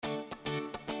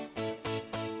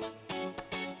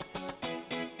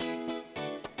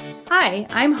Hi,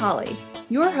 I'm Holly,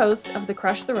 your host of the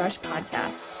Crush the Rush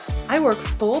podcast. I work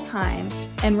full-time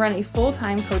and run a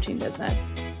full-time coaching business.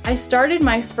 I started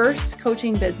my first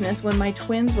coaching business when my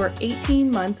twins were 18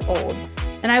 months old,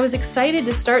 and I was excited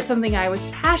to start something I was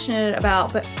passionate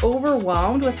about but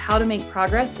overwhelmed with how to make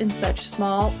progress in such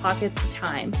small pockets of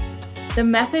time. The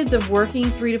methods of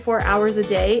working 3 to 4 hours a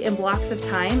day in blocks of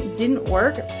time didn't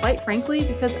work, quite frankly,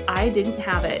 because I didn't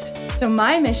have it. So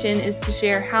my mission is to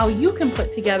share how you can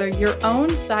put together your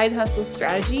own side hustle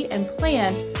strategy and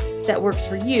plan that works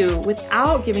for you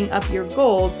without giving up your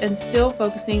goals and still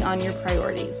focusing on your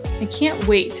priorities. I can't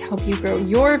wait to help you grow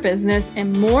your business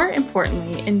and, more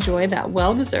importantly, enjoy that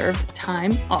well-deserved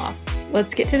time off.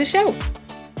 Let's get to the show.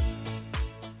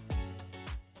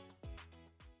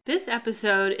 This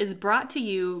episode is brought to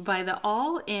you by the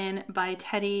All In by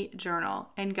Teddy Journal.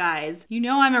 And guys, you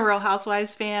know I'm a Real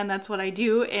Housewives fan. That's what I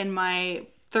do in my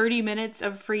 30 minutes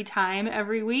of free time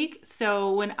every week.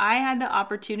 So when I had the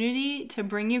opportunity to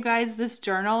bring you guys this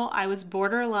journal, I was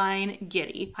borderline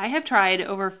giddy. I have tried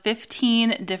over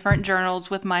 15 different journals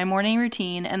with my morning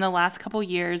routine in the last couple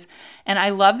years, and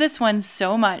I love this one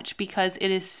so much because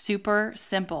it is super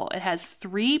simple. It has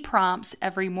 3 prompts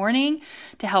every morning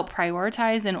to help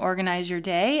prioritize and organize your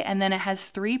day, and then it has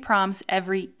 3 prompts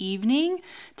every evening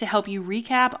to help you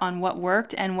recap on what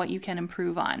worked and what you can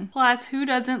improve on. Plus, who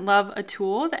doesn't love a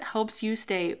tool that helps you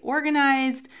stay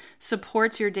organized,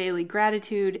 supports your daily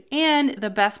gratitude, and the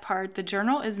best part, the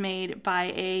journal is made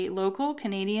by a local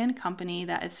Canadian company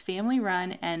that is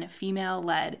family-run and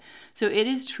female-led. So it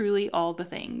is truly all the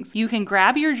things. You can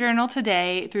grab your journal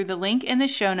today through the link in the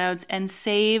show notes and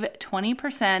save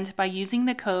 20% by using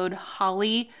the code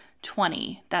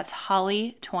HOLLY20. That's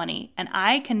Holly20. And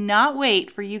I cannot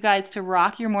wait for you guys to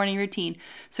rock your morning routine.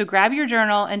 So grab your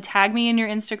journal and tag me in your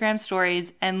Instagram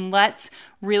stories, and let's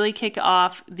really kick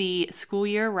off the school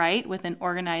year right with an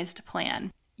organized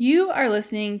plan. You are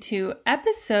listening to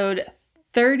episode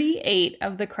 38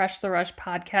 of the Crush the Rush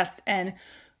podcast, and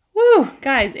woo,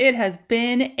 guys, it has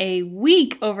been a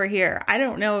week over here. I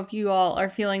don't know if you all are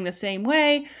feeling the same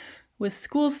way with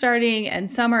school starting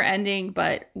and summer ending,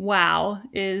 but wow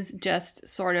is just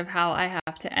sort of how I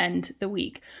have to end the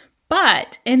week.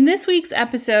 But in this week's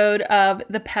episode of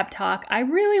the PEP Talk, I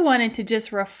really wanted to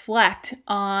just reflect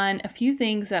on a few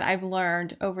things that I've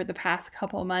learned over the past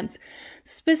couple months,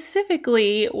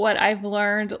 specifically what I've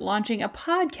learned launching a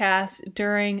podcast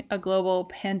during a global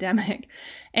pandemic.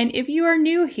 And if you are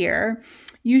new here,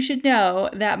 you should know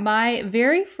that my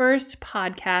very first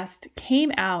podcast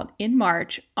came out in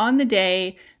March on the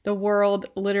day the world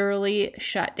literally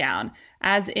shut down.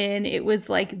 As in, it was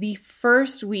like the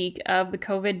first week of the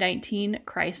COVID-19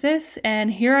 crisis.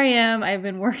 And here I am. I've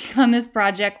been working on this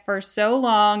project for so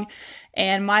long.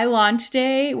 And my launch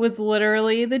day was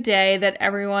literally the day that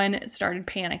everyone started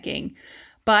panicking.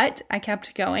 But I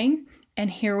kept going. And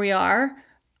here we are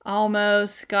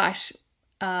almost,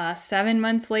 7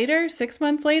 months later, 6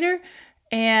 months later.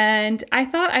 And I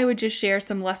thought I would just share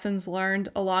some lessons learned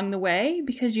along the way,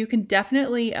 because you can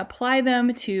definitely apply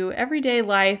them to everyday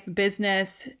life,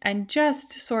 business, and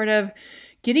just sort of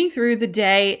getting through the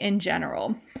day in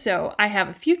general. So I have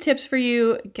a few tips for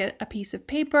you. Get a piece of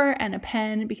paper and a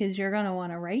pen because you're going to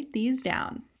want to write these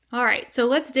down. All right, so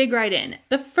let's dig right in.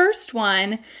 The first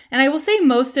one, and I will say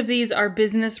most of these are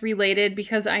business related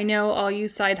because I know all you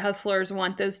side hustlers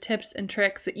want those tips and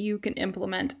tricks that you can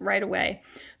implement right away.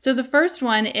 So the first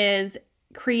one is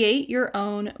create your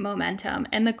own momentum.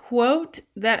 And the quote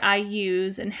that I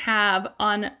use and have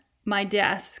on my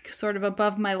desk, sort of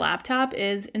above my laptop,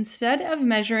 is instead of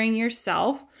measuring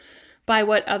yourself by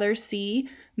what others see,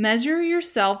 measure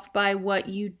yourself by what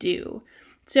you do.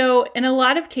 So in a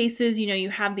lot of cases, you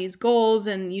have these goals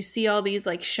and you see all these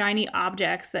like shiny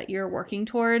objects that you're working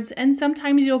towards, and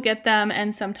sometimes you'll get them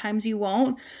and sometimes you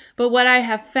won't. But what I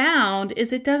have found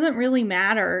is it doesn't really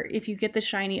matter if you get the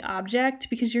shiny object,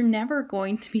 because you're never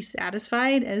going to be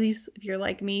satisfied. At least if you're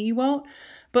like me, you won't.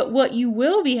 But what you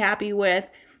will be happy with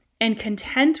and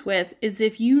content with is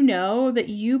if you know that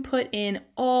you put in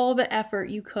all the effort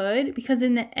you could, because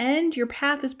in the end, your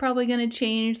path is probably going to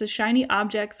change. The shiny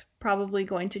object's probably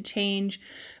going to change,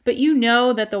 but you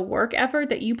know that the work effort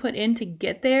that you put in to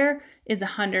get there is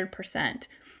 100%.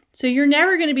 So you're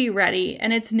never going to be ready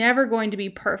and it's never going to be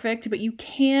perfect, but you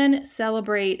can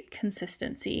celebrate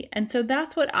consistency. And so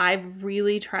that's what I've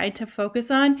really tried to focus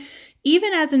on.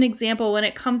 Even as an example, when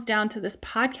it comes down to this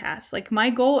podcast, like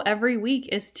my goal every week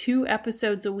is 2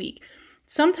 episodes a week.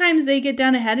 Sometimes they get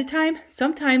done ahead of time.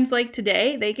 Sometimes like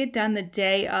today, they get done the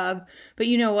day of. But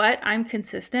you know what? I'm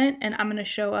consistent and I'm going to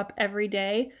show up every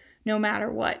day no matter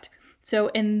what. So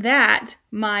in that,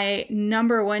 my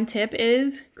number one tip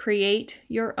is create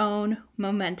your own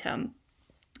momentum.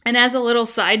 And as a little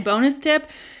side bonus tip,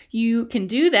 you can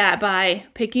do that by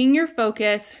picking your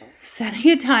focus,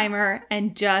 setting a timer,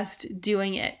 and just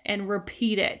doing it and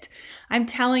repeat it. I'm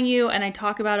telling you, and I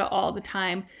talk about it all the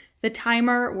time, the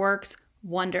timer works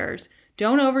wonders.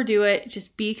 Don't overdo it.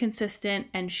 Just be consistent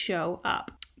and show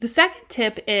up. The second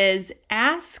tip is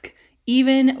ask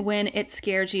even when it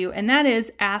scares you, and that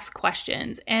is ask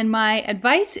questions. And my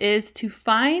advice is to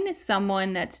find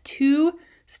someone that's 2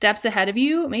 steps ahead of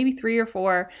you, maybe 3 or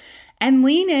 4, and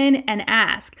lean in and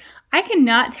ask. I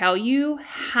cannot tell you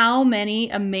how many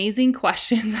amazing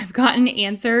questions I've gotten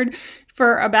answered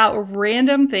for about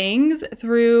random things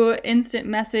through instant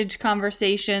message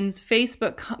conversations,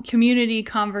 Facebook community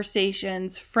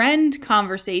conversations, friend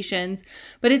conversations,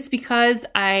 but it's because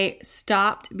I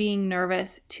stopped being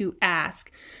nervous to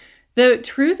ask. The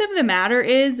truth of the matter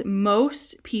is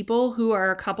most people who are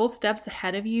a couple steps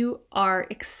ahead of you are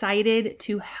excited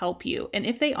to help you. And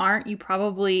if they aren't, you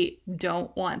probably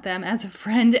don't want them as a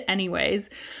friend anyways.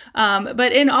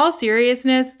 But in all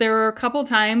seriousness, there were a couple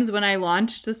times when I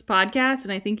launched this podcast,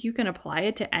 and I think you can apply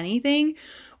it to anything,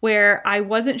 where I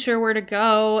wasn't sure where to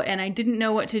go and I didn't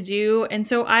know what to do. And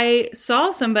so I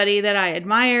saw somebody that I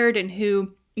admired and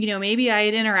who, maybe I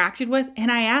had interacted with, and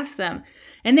I asked them.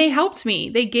 And they helped me.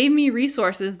 They gave me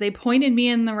resources. They pointed me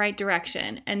in the right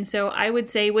direction. And so I would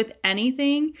say with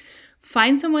anything,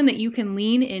 find someone that you can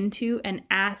lean into and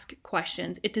ask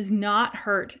questions. It does not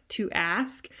hurt to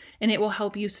ask, and it will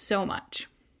help you so much.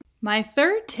 My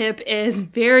third tip is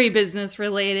very business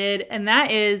related, and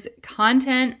that is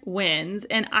content wins.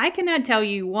 And I cannot tell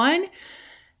you, 1,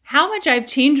 how much I've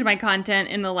changed my content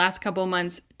in the last couple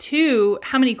months, 2,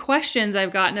 how many questions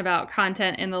I've gotten about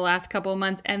content in the last couple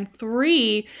months, and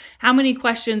 3, how many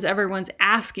questions everyone's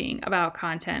asking about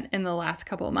content in the last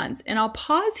couple months. And I'll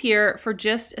pause here for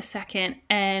just a second,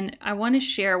 and I want to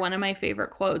share one of my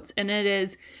favorite quotes, and it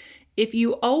is, if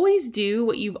you always do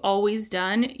what you've always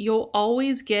done, you'll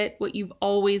always get what you've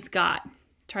always got.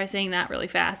 Try saying that really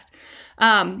fast.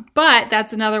 But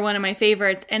that's another one of my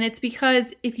favorites. And it's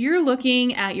because if you're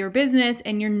looking at your business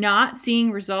and you're not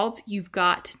seeing results, you've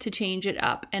got to change it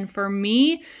up. And for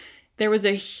me, there was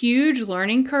a huge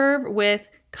learning curve with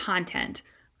content.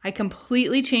 I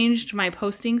completely changed my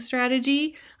posting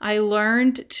strategy. I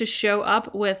learned to show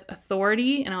up with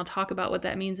authority, and I'll talk about what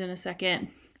that means in a second.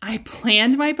 I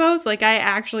planned my posts, I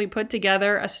actually put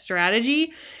together a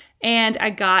strategy, and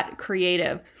I got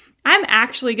creative. I'm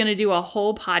actually going to do a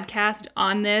whole podcast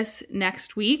on this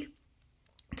next week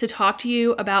to talk to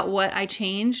you about what I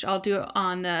changed. I'll do it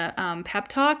on the PEP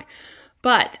Talk,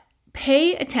 but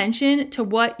pay attention to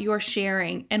what you're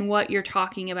sharing and what you're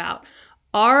talking about.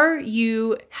 Are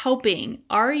you helping?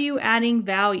 Are you adding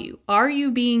value? Are you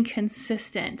being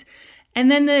consistent? And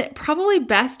then the probably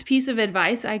best piece of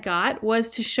advice I got was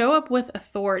to show up with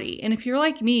authority. And if you're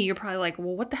like me, you're probably like,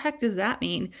 well, what the heck does that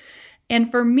mean? And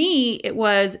for me, it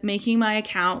was making my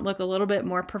account look a little bit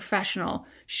more professional,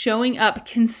 showing up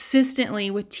consistently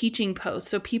with teaching posts.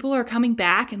 So people are coming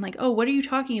back and like, oh, what are you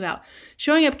talking about?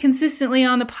 Showing up consistently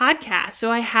on the podcast. So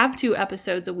I have 2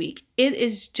 episodes a week. It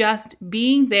is just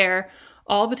being there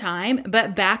all the time,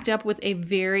 but backed up with a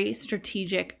very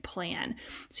strategic plan.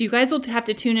 So you guys will have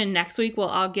to tune in next week where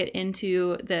I'll get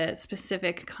into the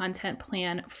specific content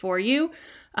plan for you.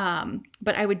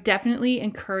 But I would definitely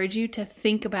encourage you to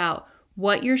think about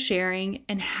what you're sharing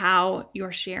and how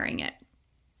you're sharing it.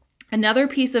 Another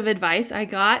piece of advice I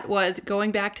got was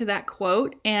going back to that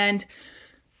quote and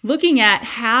looking at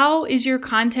how is your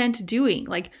content doing?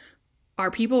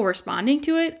 Are people responding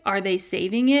to it? Are they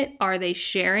saving it? Are they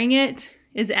sharing it?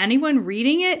 Is anyone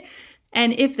reading it?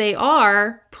 And if they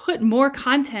are, put more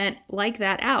content like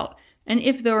that out. And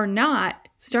if they're not,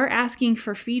 start asking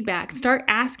for feedback. Start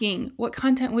asking what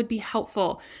content would be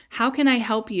helpful. How can I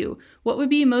help you? What would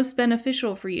be most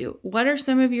beneficial for you? What are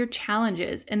some of your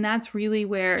challenges? And that's really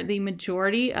where the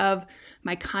majority of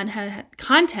my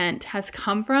content has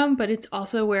come from, but it's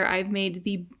also where I've made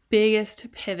the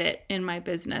biggest pivot in my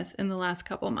business in the last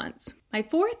couple months. My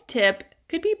fourth tip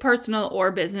could be personal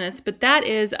or business, but that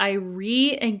is I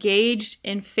re-engaged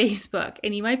in Facebook.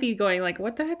 And you might be going like,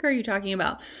 what the heck are you talking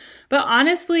about? But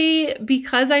honestly,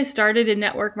 because I started in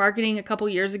network marketing a couple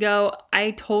years ago,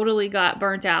 I totally got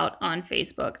burnt out on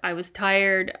Facebook. I was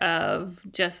tired of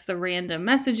just the random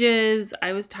messages.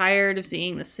 I was tired of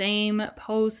seeing the same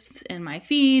posts in my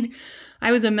feed.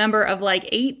 I was a member of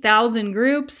 8,000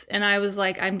 groups, and I was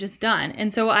like, I'm just done.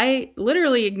 And so I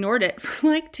literally ignored it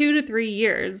for 2 to 3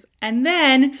 years. And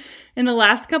then In the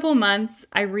last couple months,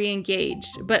 I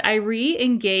re-engaged, but I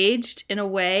re-engaged in a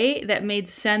way that made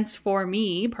sense for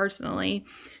me personally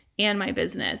and my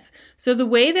business. So the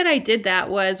way that I did that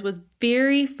was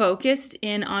very focused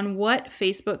in on what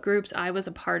Facebook groups I was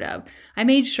a part of. I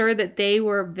made sure that they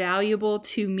were valuable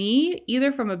to me,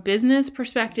 either from a business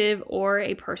perspective or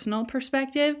a personal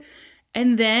perspective.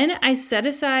 And then I set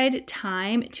aside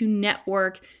time to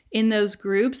network in those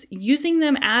groups, using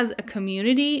them as a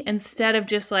community instead of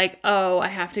just like, oh, I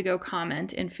have to go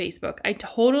comment in Facebook. I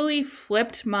totally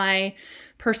flipped my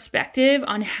perspective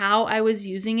on how I was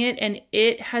using it, and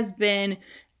it has been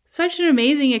such an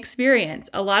amazing experience.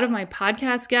 A lot of my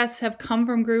podcast guests have come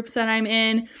from groups that I'm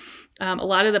in. A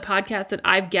lot of the podcasts that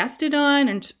I've guested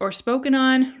on or spoken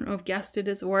on, I don't know if guested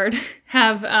is a word,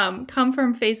 have come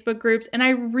from Facebook groups, and I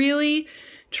really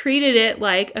treated it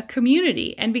like a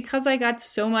community. And because I got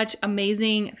so much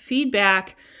amazing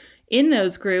feedback in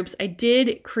those groups, I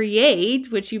did create,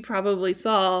 which you probably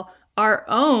saw, our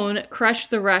own Crush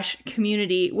the Rush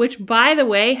community, which, by the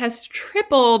way, has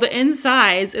tripled in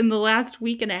size in the last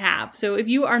week and a half. So if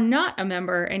you are not a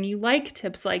member and you like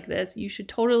tips like this, you should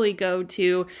totally go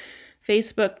to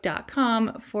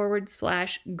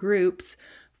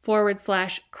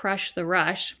facebook.com/groups/Crush the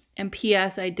Rush. And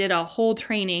P.S. I did a whole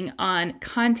training on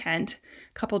content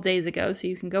a couple days ago, so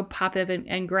you can go pop up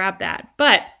and grab that.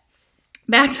 But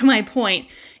back to my point,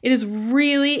 it is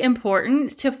really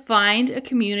important to find a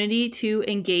community to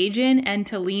engage in and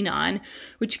to lean on,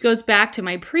 which goes back to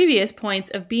my previous points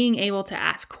of being able to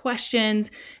ask questions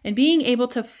and being able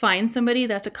to find somebody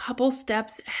that's a couple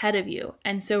steps ahead of you.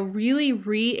 And so really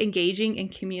re-engaging in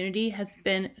community has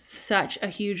been such a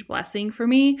huge blessing for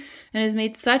me and has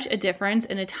made such a difference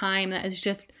in a time that is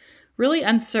just really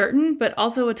uncertain, but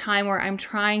also a time where I'm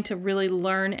trying to really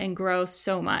learn and grow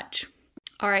so much.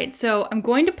 All right, so I'm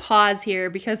going to pause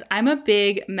here because I'm a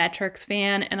big metrics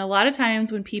fan. And a lot of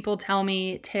times when people tell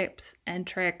me tips and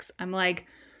tricks, I'm like,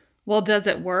 well, does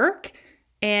it work?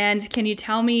 And can you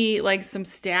tell me like some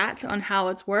stats on how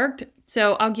it's worked?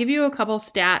 So I'll give you a couple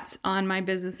stats on my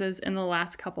businesses in the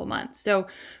last couple months. So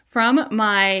from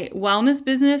my wellness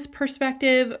business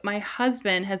perspective, my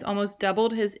husband has almost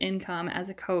doubled his income as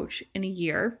a coach in a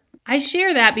year. I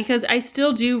share that because I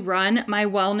still do run my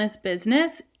wellness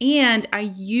business, and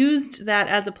I used that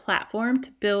as a platform to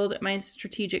build my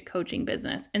strategic coaching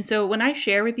business. And so when I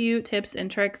share with you tips and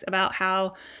tricks about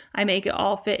how I make it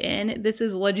all fit in, this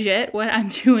is legit what I'm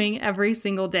doing every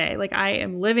single day. Like I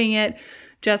am living it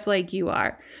just like you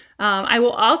are. I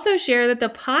will also share that the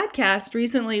podcast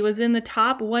recently was in the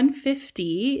top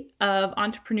 150 of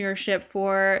entrepreneurship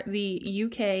for the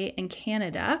UK and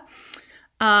Canada.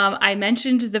 I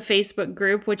mentioned the Facebook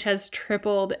group, which has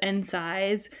tripled in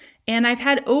size, and I've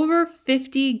had over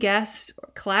 50 guest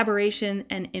collaboration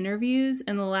and interviews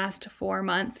in the last 4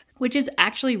 months, which is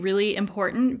actually really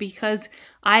important because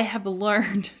I have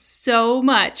learned so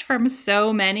much from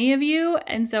so many of you.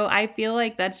 And so I feel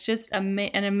like that's just an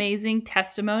amazing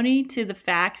testimony to the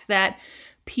fact that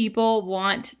people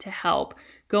want to help.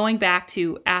 Going back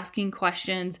to asking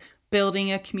questions,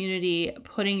 building a community,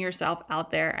 putting yourself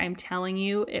out there. I'm telling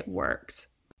you, it works.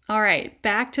 All right,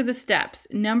 back to the steps.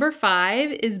 Number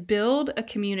 5 is build a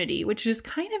community, which is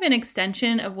kind of an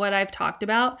extension of what I've talked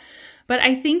about. But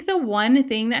I think the one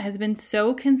thing that has been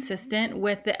so consistent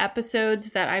with the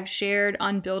episodes that I've shared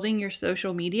on building your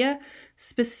social media,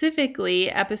 specifically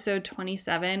episode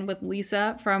 27 with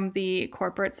Lisa from the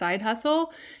Corporate Side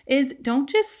Hustle, is don't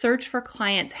just search for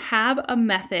clients. Have a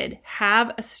method,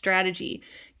 have a strategy.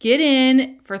 Get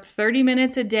in for 30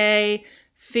 minutes a day,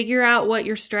 figure out what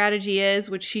your strategy is,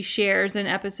 which she shares in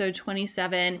episode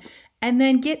 27, and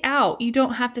then get out. You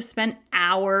don't have to spend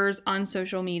hours on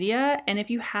social media. And if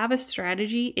you have a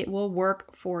strategy, it will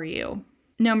work for you.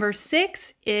 Number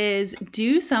 6 is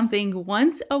do something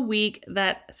once a week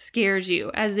that scares you,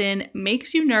 as in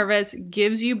makes you nervous,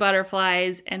 gives you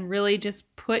butterflies, and really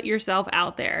just put yourself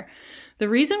out there. The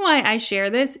reason why I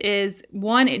share this is,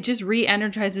 1, it just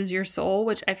re-energizes your soul,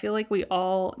 which I feel like we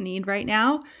all need right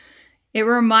now. It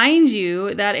reminds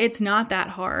you that it's not that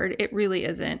hard. It really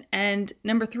isn't. And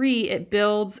number 3, it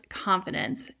builds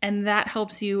confidence, and that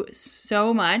helps you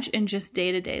so much in just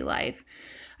day-to-day life.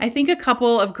 I think a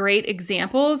couple of great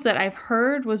examples that I've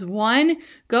heard was, 1,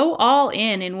 go all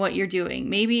in what you're doing.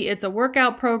 Maybe it's a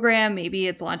workout program, maybe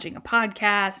it's launching a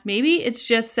podcast, maybe it's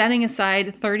just setting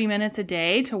aside 30 minutes a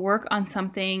day to work on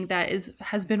something that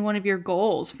has been one of your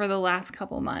goals for the last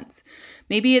couple months.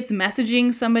 Maybe it's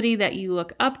messaging somebody that you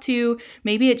look up to.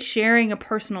 Maybe it's sharing a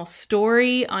personal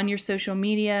story on your social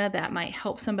media that might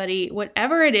help somebody.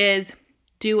 Whatever it is,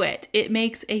 do it. It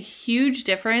makes a huge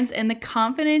difference, and the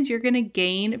confidence you're going to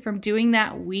gain from doing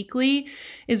that weekly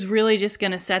is really just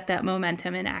going to set that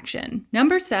momentum in action.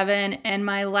 Number 7, and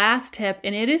my last tip,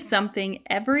 and it is something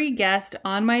every guest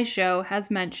on my show has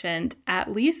mentioned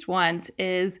at least once,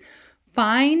 is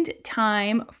find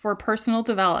time for personal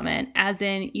development, as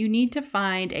in you need to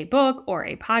find a book or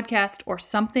a podcast or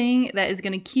something that is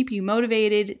going to keep you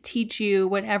motivated, teach you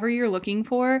whatever you're looking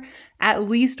for at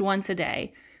least once a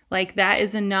day. Like, that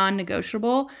is a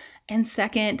non-negotiable. And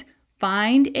second,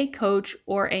 find a coach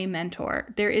or a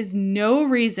mentor. There is no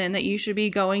reason that you should be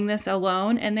going this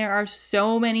alone, and there are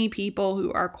so many people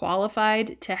who are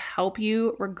qualified to help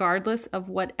you regardless of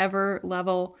whatever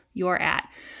level you're at.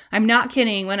 I'm not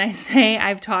kidding when I say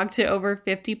I've talked to over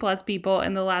 50 plus people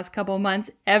in the last couple months.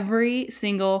 Every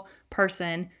single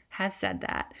person has said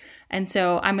that. And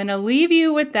so I'm going to leave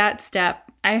you with that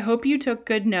step. I hope you took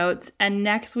good notes, and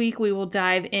next week we will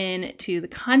dive into the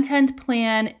content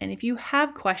plan. And if you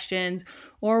have questions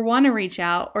or want to reach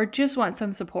out or just want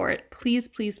some support, please,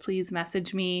 please, please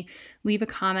message me, leave a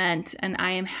comment, and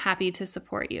I am happy to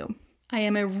support you. I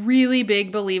am a really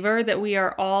big believer that we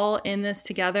are all in this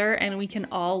together and we can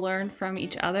all learn from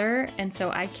each other. And so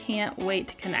I can't wait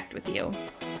to connect with you.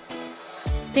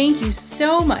 Thank you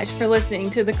so much for listening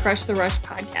to the Crush the Rush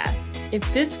podcast.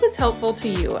 If this was helpful to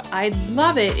you, I'd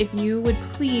love it if you would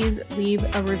please leave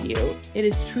a review. It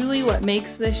is truly what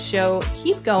makes this show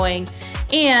keep going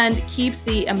and keeps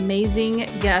the amazing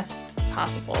guests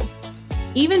possible.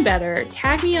 Even better,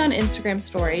 tag me on Instagram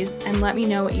stories and let me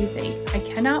know what you think. I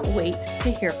cannot wait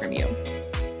to hear from you.